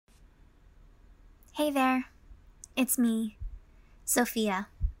Hey there, it's me, Sophia.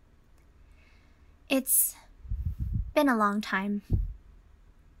 It's been a long time.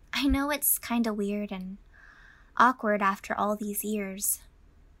 I know it's kinda weird and awkward after all these years.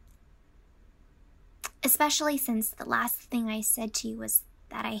 Especially since the last thing I said to you was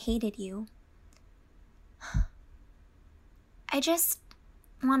that I hated you. I just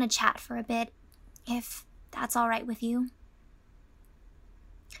want to chat for a bit, if that's alright with you.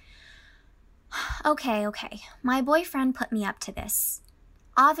 Okay. My boyfriend put me up to this.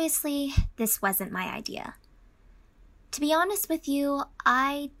 Obviously, this wasn't my idea. To be honest with you,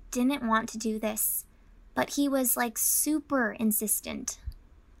 I didn't want to do this, but he was super insistent.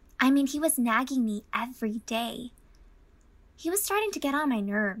 I mean, he was nagging me every day. He was starting to get on my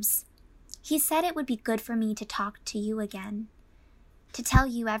nerves. He said it would be good for me to talk to you again, to tell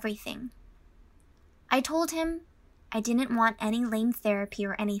you everything. I told him I didn't want any lame therapy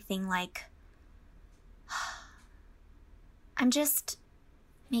or anything I'm just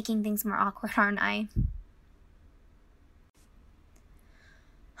making things more awkward, aren't I?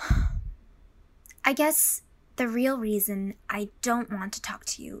 I guess the real reason I don't want to talk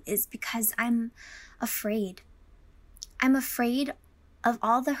to you is because I'm afraid. I'm afraid of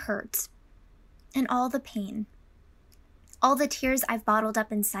all the hurt and all the pain. All the tears I've bottled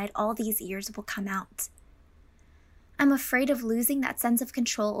up inside all these years will come out. I'm afraid of losing that sense of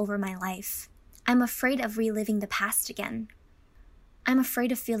control over my life. I'm afraid of reliving the past again. I'm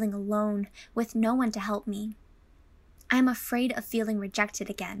afraid of feeling alone with no one to help me. I'm afraid of feeling rejected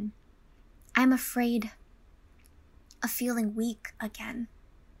again. I'm afraid of feeling weak again.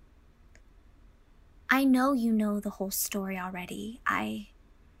 I know you know the whole story already. I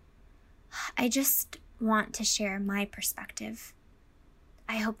just want to share my perspective.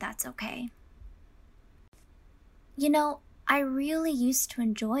 I hope that's okay. You know, I really used to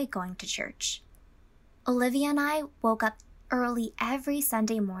enjoy going to church. Olivia and I woke up early every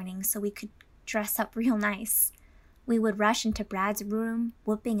Sunday morning so we could dress up real nice. We would rush into Brad's room,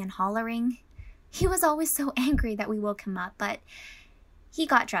 whooping and hollering. He was always so angry that we woke him up, but he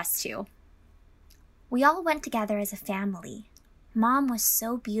got dressed too. We all went together as a family. Mom was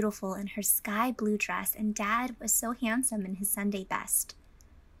so beautiful in her sky blue dress, and Dad was so handsome in his Sunday best.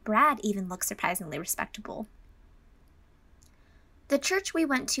 Brad even looked surprisingly respectable. The church we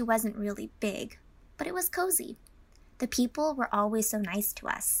went to wasn't really big, but it was cozy. The people were always so nice to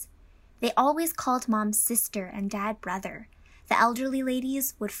us. They always called Mom sister and Dad brother. The elderly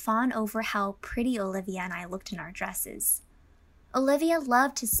ladies would fawn over how pretty Olivia and I looked in our dresses. Olivia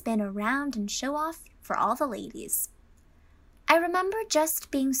loved to spin around and show off for all the ladies. I remember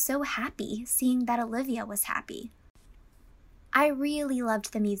just being so happy seeing that Olivia was happy. I really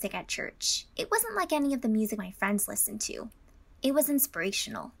loved the music at church. It wasn't like any of the music my friends listened to. It was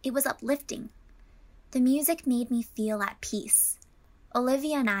inspirational. It was uplifting. The music made me feel at peace.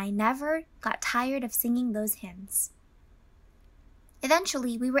 Olivia and I never got tired of singing those hymns.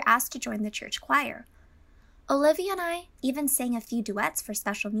 Eventually, we were asked to join the church choir. Olivia and I even sang a few duets for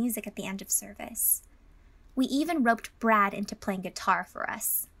special music at the end of service. We even roped Brad into playing guitar for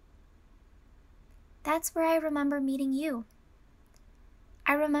us. That's where I remember meeting you.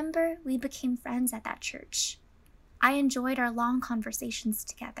 I remember we became friends at that church. I enjoyed our long conversations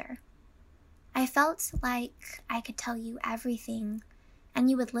together. I felt like I could tell you everything, and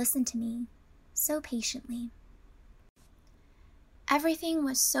you would listen to me so patiently. Everything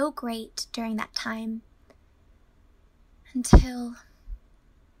was so great during that time until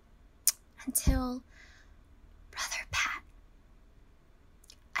Brother Pat.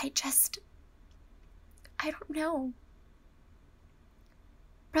 I don't know.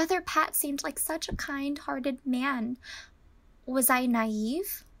 Brother Pat seemed like such a kind-hearted man. Was I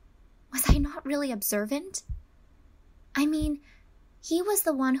naive? Was I not really observant? I mean, he was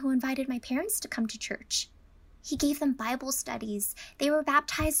the one who invited my parents to come to church. He gave them Bible studies. They were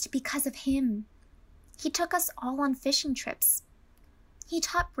baptized because of him. He took us all on fishing trips. He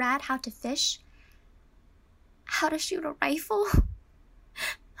taught Brad how to fish, how to shoot a rifle.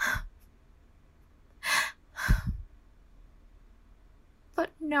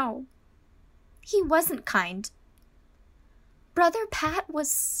 But no, he wasn't kind. Brother Pat was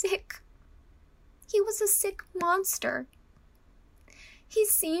sick. He was a sick monster. He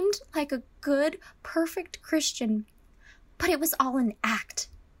seemed like a good, perfect Christian, but it was all an act.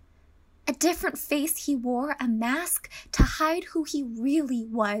 A different face he wore, a mask to hide who he really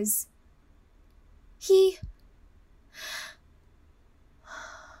was. He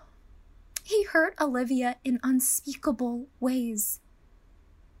hurt Olivia in unspeakable ways.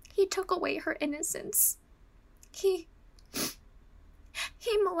 He took away her innocence. He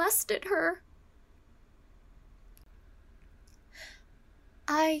molested her.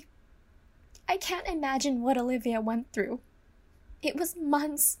 I can't imagine what Olivia went through. It was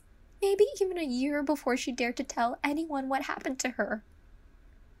months, maybe even a year before she dared to tell anyone what happened to her.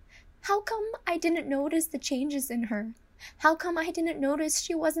 How come I didn't notice the changes in her? How come I didn't notice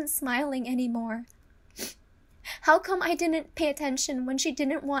she wasn't smiling anymore? How come I didn't pay attention when she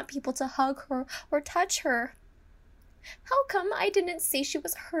didn't want people to hug her or touch her? How come I didn't see she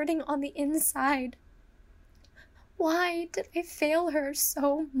was hurting on the inside? Why did I fail her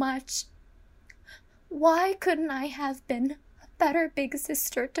so much? Why couldn't I have been a better big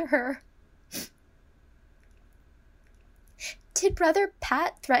sister to her? Did Brother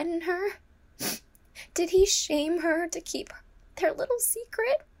Pat threaten her? Did he shame her to keep their little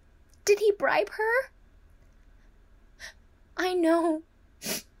secret? Did he bribe her? I know.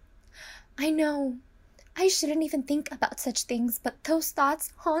 I shouldn't even think about such things, but those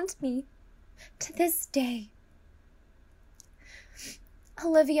thoughts haunt me to this day.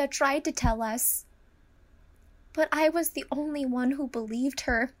 Olivia tried to tell us, but I was the only one who believed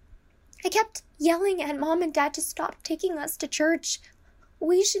her. I kept yelling at Mom and Dad to stop taking us to church.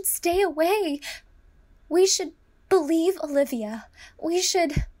 We should stay away. We should believe Olivia. We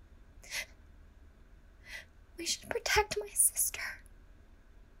should protect my sister.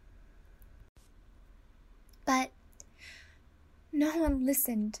 But no one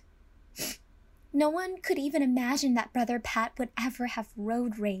listened. No one could even imagine that Brother Pat would ever have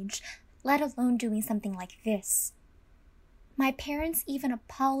road rage, let alone doing something like this. My parents even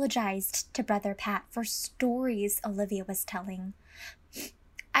apologized to Brother Pat for stories Olivia was telling.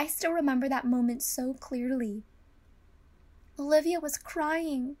 I still remember that moment so clearly. Olivia was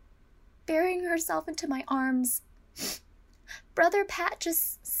crying, burying herself into my arms. Brother Pat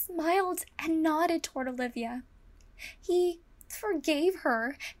just smiled and nodded toward Olivia. He forgave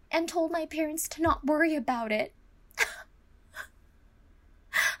her and told my parents to not worry about it.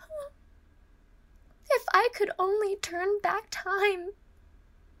 If I could only turn back time,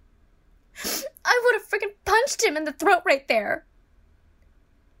 I would have freaking punched him in the throat right there.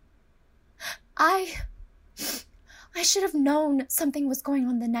 I should have known something was going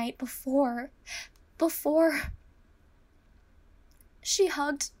on the night before she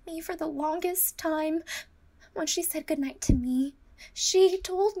hugged me for the longest time. When she said goodnight to me, she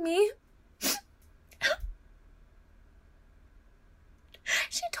told me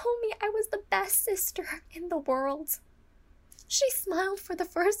I was the best sister in the world. She smiled for the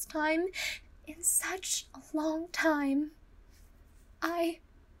first time in such a long time. I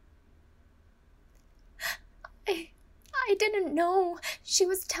didn't know she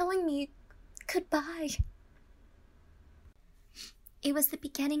was telling me goodbye. It was the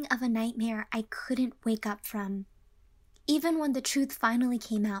beginning of a nightmare I couldn't wake up from. Even when the truth finally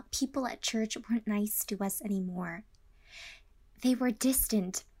came out, people at church weren't nice to us anymore. They were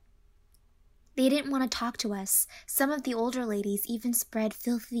distant. They didn't want to talk to us. Some of the older ladies even spread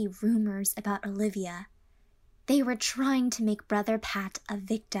filthy rumors about Olivia. They were trying to make Brother Pat a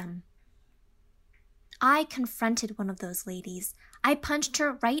victim. I confronted one of those ladies. I punched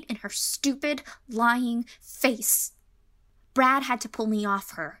her right in her stupid, lying face. Brad had to pull me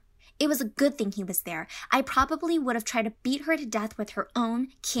off her. It was a good thing he was there. I probably would have tried to beat her to death with her own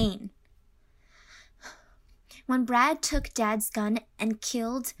cane. When Brad took Dad's gun and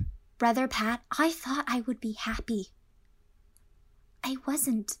killed Brother Pat, I thought I would be happy. I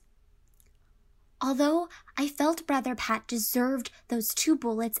wasn't. Although I felt Brother Pat deserved those 2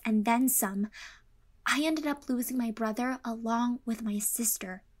 bullets and then some, I ended up losing my brother along with my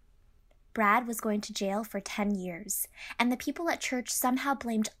sister. Brad was going to jail for 10 years, and the people at church somehow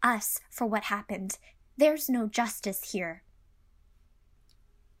blamed us for what happened. There's no justice here.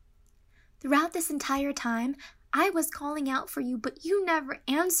 Throughout this entire time, I was calling out for you, but you never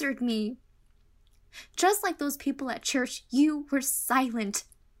answered me. Just like those people at church, you were silent.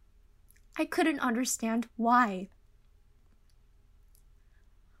 I couldn't understand why.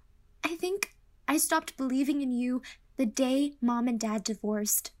 I think I stopped believing in you the day Mom and Dad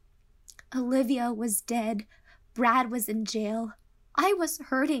divorced. Olivia was dead. Brad was in jail. I was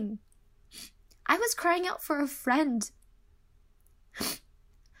hurting. I was crying out for a friend.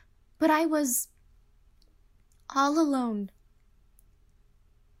 But I was all alone.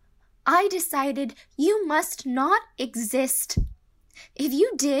 I decided you must not exist. If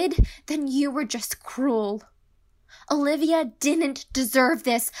you did, then you were just cruel. Olivia didn't deserve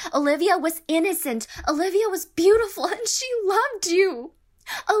this. Olivia was innocent. Olivia was beautiful, and she loved you.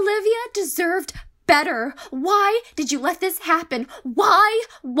 Olivia deserved better. Why did you let this happen? Why?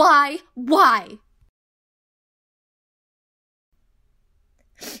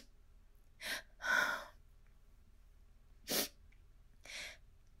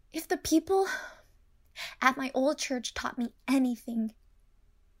 the people at my old church taught me anything,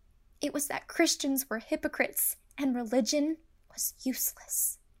 it was that Christians were hypocrites and religion was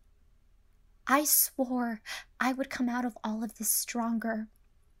useless. I swore I would come out of all of this stronger.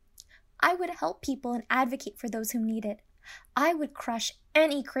 I would help people and advocate for those who need it. I would crush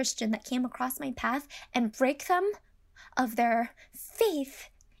any Christian that came across my path and break them of their faith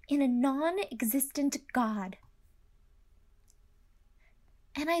in a non-existent God.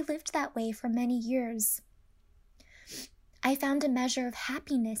 And I lived that way for many years. I found a measure of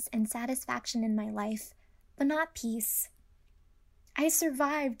happiness and satisfaction in my life, but not peace. I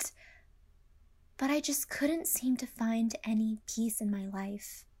survived, but I just couldn't seem to find any peace in my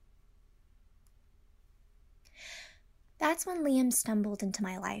life. That's when Liam stumbled into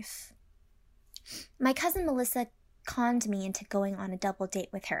my life. My cousin Melissa conned me into going on a double date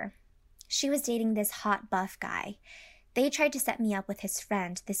with her. She was dating this hot buff guy. They tried to set me up with his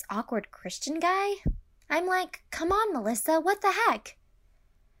friend, this awkward Christian guy. I'm like, come on, Melissa, what the heck?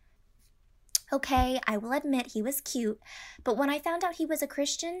 Okay, I will admit he was cute, but when I found out he was a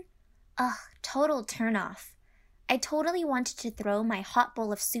Christian, total turnoff. I totally wanted to throw my hot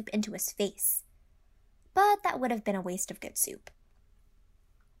bowl of soup into his face. But that would have been a waste of good soup.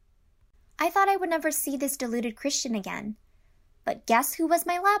 I thought I would never see this deluded Christian again. But guess who was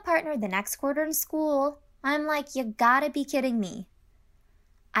my lab partner the next quarter in school? I'm like, you gotta be kidding me.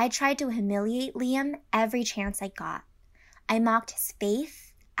 I tried to humiliate Liam every chance I got. I mocked his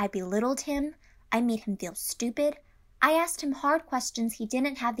faith, I belittled him, I made him feel stupid, I asked him hard questions he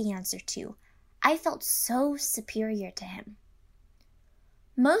didn't have the answer to. I felt so superior to him.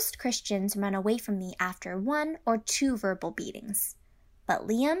 Most Christians run away from me after 1 or 2 verbal beatings. But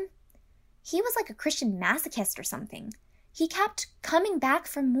Liam, he was like a Christian masochist or something. He kept coming back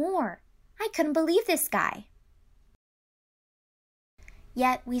for more. I couldn't believe this guy.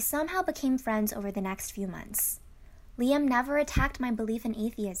 Yet, we somehow became friends over the next few months. Liam never attacked my belief in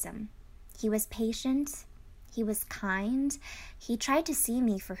atheism. He was patient. He was kind. He tried to see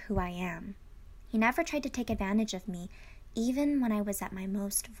me for who I am. He never tried to take advantage of me, even when I was at my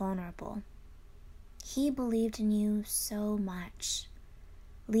most vulnerable. He believed in you so much.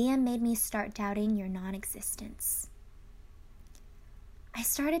 Liam made me start doubting your non-existence. I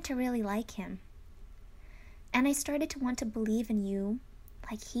started to really like him. And I started to want to believe in you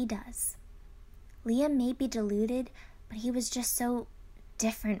like he does. Liam may be deluded, but he was just so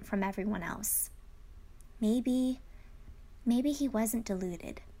different from everyone else. Maybe he wasn't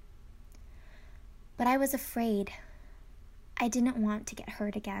deluded. But I was afraid. I didn't want to get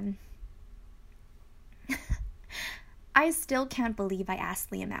hurt again. I still can't believe I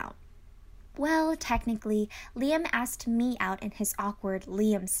asked Liam out. Well, technically, Liam asked me out in his awkward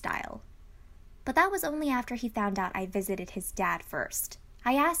Liam style. But that was only after he found out I visited his dad first.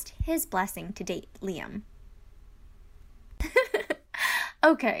 I asked his blessing to date Liam.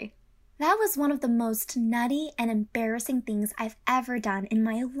 Okay, that was one of the most nutty and embarrassing things I've ever done in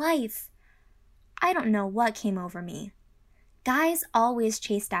my life. I don't know what came over me. Guys always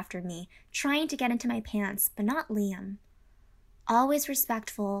chased after me, trying to get into my pants, but not Liam. Always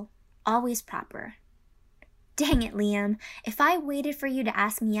respectful, always proper. Dang it, Liam. If I waited for you to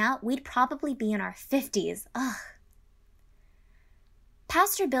ask me out, we'd probably be in our 50s. Ugh.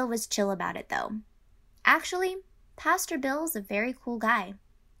 Pastor Bill was chill about it, though. Actually, Pastor Bill's a very cool guy.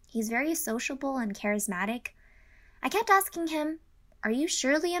 He's very sociable and charismatic. I kept asking him, "Are you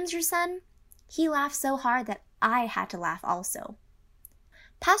sure Liam's your son?" He laughed so hard that I had to laugh also.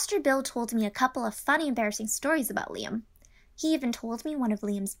 Pastor Bill told me a couple of funny, embarrassing stories about Liam. He even told me one of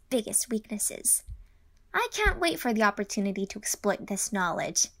Liam's biggest weaknesses. I can't wait for the opportunity to exploit this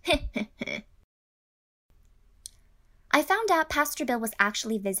knowledge. I found out Pastor Bill was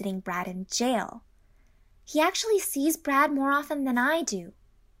actually visiting Brad in jail. He actually sees Brad more often than I do.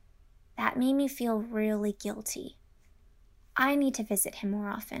 That made me feel really guilty. I need to visit him more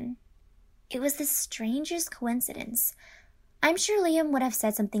often. It was the strangest coincidence. I'm sure Liam would have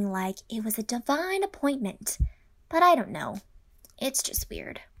said something like, it was a divine appointment, but I don't know. It's just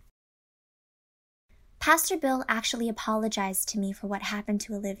weird. Pastor Bill actually apologized to me for what happened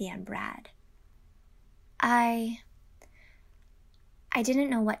to Olivia and Brad. I didn't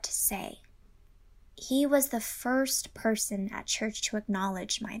know what to say. He was the first person at church to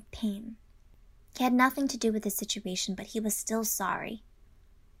acknowledge my pain. He had nothing to do with the situation, but he was still sorry.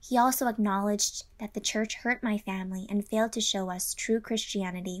 He also acknowledged that the church hurt my family and failed to show us true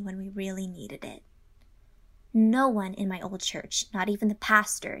Christianity when we really needed it. No one in my old church, not even the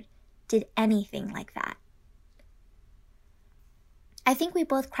pastor, did anything like that. I think we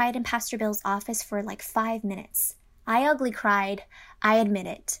both cried in Pastor Bill's office for like 5 minutes. I ugly cried, I admit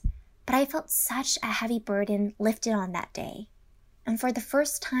it. But I felt such a heavy burden lifted on that day. And for the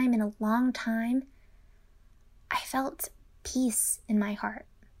first time in a long time, I felt peace in my heart.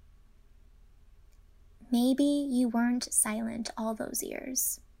 Maybe you weren't silent all those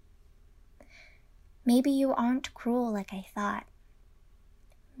years. Maybe you aren't cruel like I thought.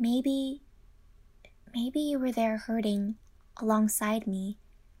 Maybe you were there hurting alongside me,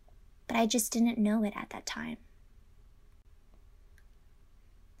 but I just didn't know it at that time.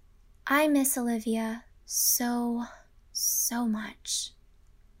 I miss Olivia so much.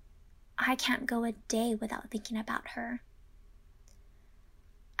 I can't go a day without thinking about her.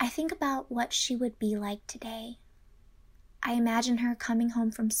 I think about what she would be like today. I imagine her coming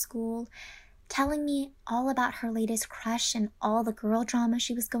home from school, telling me all about her latest crush and all the girl drama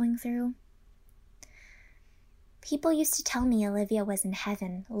she was going through. People used to tell me Olivia was in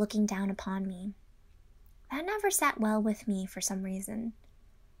heaven looking down upon me. That never sat well with me for some reason.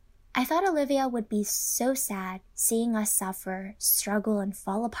 I thought Olivia would be so sad seeing us suffer, struggle, and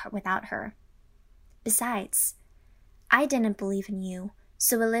fall apart without her. Besides, I didn't believe in you,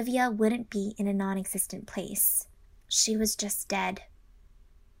 so Olivia wouldn't be in a non-existent place. She was just dead.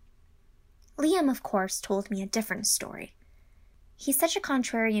 Liam, of course, told me a different story. He's such a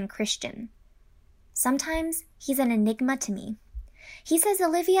contrarian Christian. Sometimes he's an enigma to me. He says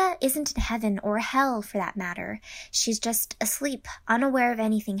Olivia isn't in heaven or hell for that matter. She's just asleep, unaware of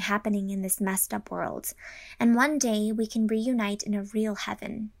anything happening in this messed up world. And one day we can reunite in a real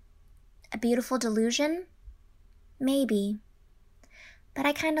heaven. A beautiful delusion? Maybe. But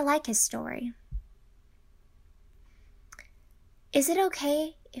I kinda like his story. Is it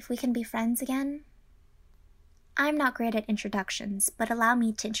okay if we can be friends again? I'm not great at introductions, but allow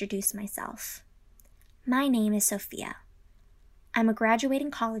me to introduce myself. My name is Sophia. I'm a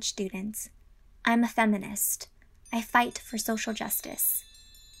graduating college student. I'm a feminist. I fight for social justice.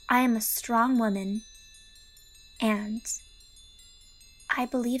 I am a strong woman. And I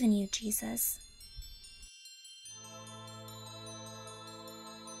believe in you, Jesus.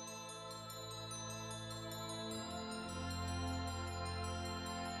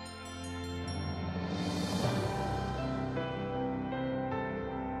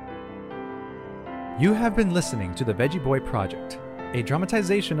 You have been listening to The Veggie Boy Project, a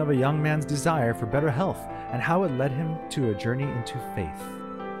dramatization of a young man's desire for better health and how it led him to a journey into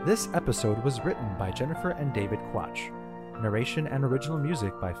faith. This episode was written by Jennifer and David Quach. Narration and original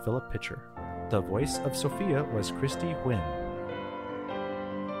music by Philip Pitcher. The voice of Sophia was Christy Huynh.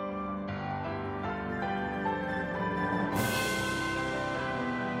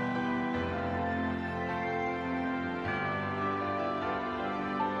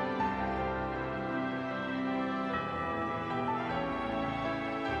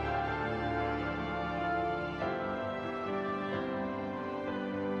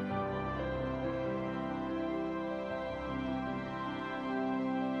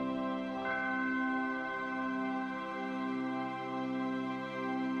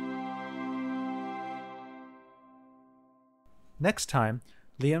 Next time,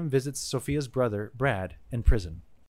 Liam visits Sophia's brother, Brad, in prison.